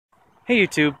Hey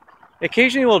YouTube.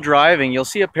 Occasionally while driving, you'll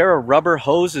see a pair of rubber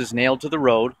hoses nailed to the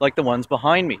road like the ones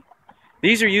behind me.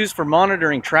 These are used for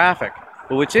monitoring traffic,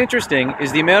 but what's interesting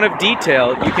is the amount of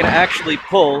detail you can actually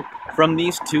pull from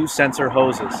these two sensor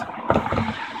hoses.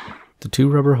 The two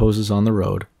rubber hoses on the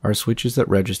road are switches that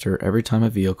register every time a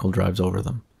vehicle drives over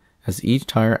them. As each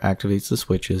tire activates the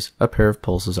switches, a pair of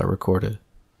pulses are recorded.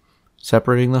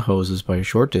 Separating the hoses by a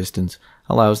short distance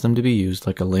allows them to be used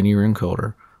like a linear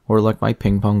encoder or like my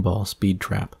ping pong ball speed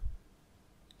trap.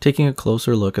 Taking a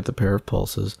closer look at the pair of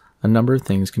pulses, a number of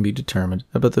things can be determined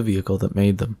about the vehicle that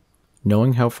made them.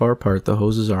 Knowing how far apart the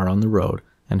hoses are on the road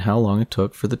and how long it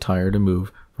took for the tire to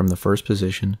move from the first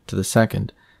position to the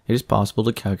second, it is possible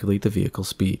to calculate the vehicle's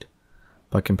speed.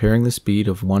 By comparing the speed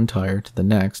of one tire to the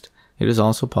next, it is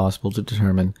also possible to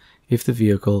determine if the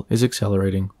vehicle is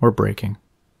accelerating or braking.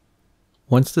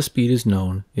 Once the speed is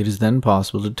known, it is then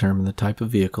possible to determine the type of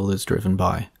vehicle it is driven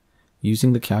by.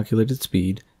 Using the calculated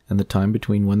speed and the time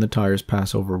between when the tires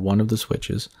pass over one of the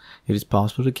switches, it is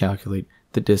possible to calculate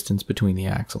the distance between the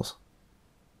axles.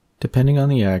 Depending on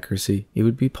the accuracy, it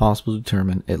would be possible to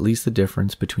determine at least the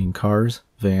difference between cars,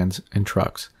 vans, and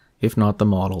trucks, if not the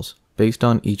models, based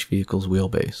on each vehicle's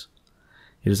wheelbase.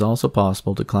 It is also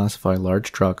possible to classify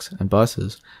large trucks and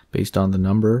buses based on the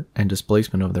number and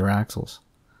displacement of their axles.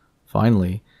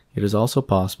 Finally, it is also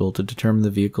possible to determine the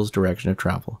vehicle's direction of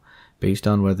travel based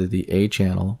on whether the A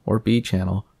channel or B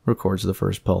channel records the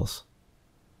first pulse.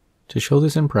 To show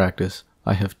this in practice,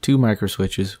 I have two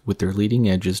microswitches with their leading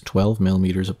edges 12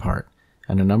 mm apart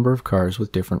and a number of cars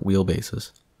with different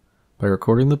wheelbases. By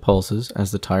recording the pulses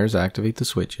as the tires activate the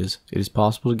switches, it is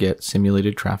possible to get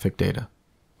simulated traffic data.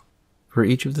 For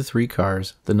each of the three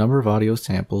cars, the number of audio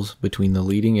samples between the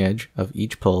leading edge of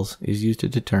each pulse is used to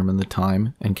determine the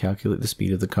time and calculate the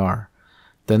speed of the car.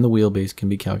 Then the wheelbase can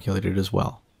be calculated as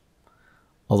well.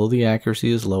 Although the accuracy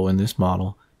is low in this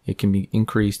model, it can be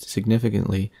increased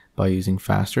significantly by using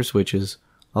faster switches,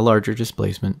 a larger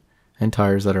displacement, and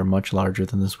tires that are much larger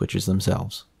than the switches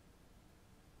themselves.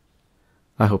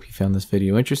 I hope you found this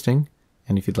video interesting,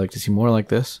 and if you'd like to see more like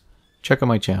this, check out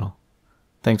my channel.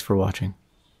 Thanks for watching.